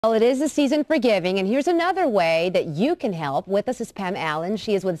Well, it is the season for giving, and here's another way that you can help. With us is Pam Allen.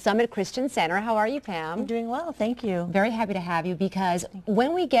 She is with Summit Christian Center. How are you, Pam? I'm doing well, thank you. Very happy to have you, because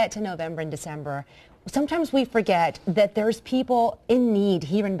when we get to November and December, sometimes we forget that there's people in need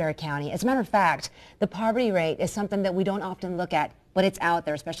here in Bexar County. As a matter of fact, the poverty rate is something that we don't often look at, but it's out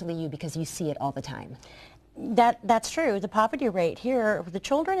there, especially you, because you see it all the time. That's true. The poverty rate here, the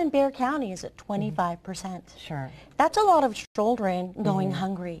children in Bexar County is at 25%. Sure. That's a lot of children going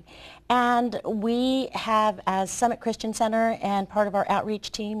hungry. And we have, as Summit Christian Center and part of our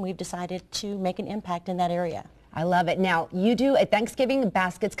outreach team, we've decided to make an impact in that area. I love it. Now, you do a Thanksgiving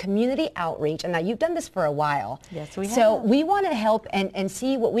Baskets community outreach, and now you've done this for a while. Yes, we have. So we want to help and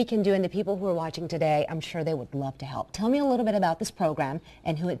see what we can do, and the people who are watching today, I'm sure they would love to help. Tell me a little bit about this program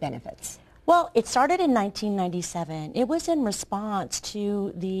and who it benefits. Well, it started in 1997. It was in response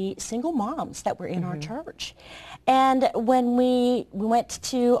to the single moms that were in our church. And when we went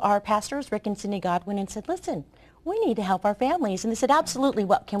to our pastors, Rick and Cindy Godwin, and said, listen, we need to help our families. And they said, absolutely,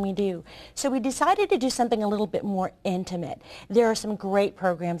 what can we do? So we decided to do something a little bit more intimate. There are some great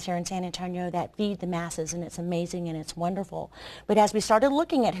programs here in San Antonio that feed the masses, and it's amazing and it's wonderful. But as we started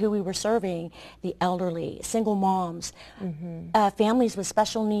looking at who we were serving, the elderly, single moms, families with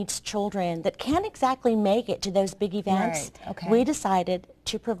special needs children that can't exactly make it to those big events, we decided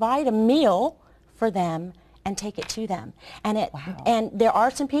to provide a meal for them and take it to them. And and there are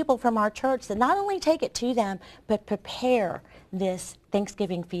some people from our church that not only take it to them, but prepare this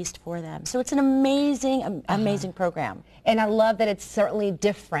Thanksgiving feast for them. So it's an amazing, amazing program. And I love that it's certainly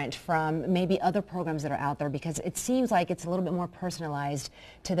different from maybe other programs that are out there, because it seems like it's a little bit more personalized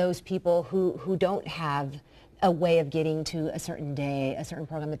to those people who don't have a way of getting to a certain day, a certain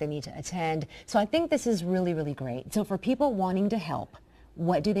program that they need to attend. So I think this is really, really great. So for people wanting to help,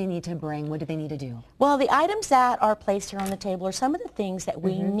 what do they need to bring? What do they need to do? Well, the items that are placed here on the table are some of the things that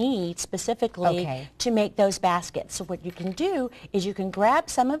we need specifically to make those baskets. So what you can do is you can grab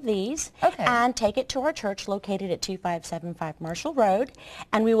some of these and take it to our church located at 2575 Marshall Road,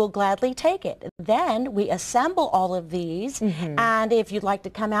 and we will gladly take it. Then we assemble all of these, and if you'd like to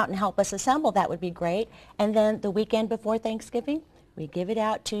come out and help us assemble, that would be great. And then the weekend before Thanksgiving, we give it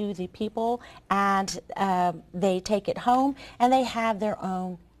out to the people, and they take it home, and they have their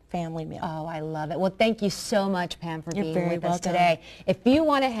own family meal. Oh, I love it. Well, thank you so much, Pam, for being with us welcome. today. If you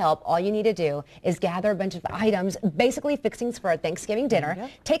want to help, all you need to do is gather a bunch of items, basically fixings for a Thanksgiving dinner.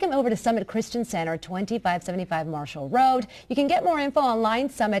 Take them over to Summit Christian Center, 2575 Marshall Road. You can get more info online,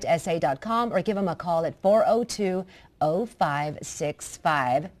 summitsa.com, or give them a call at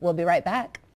 402-0565. We'll be right back.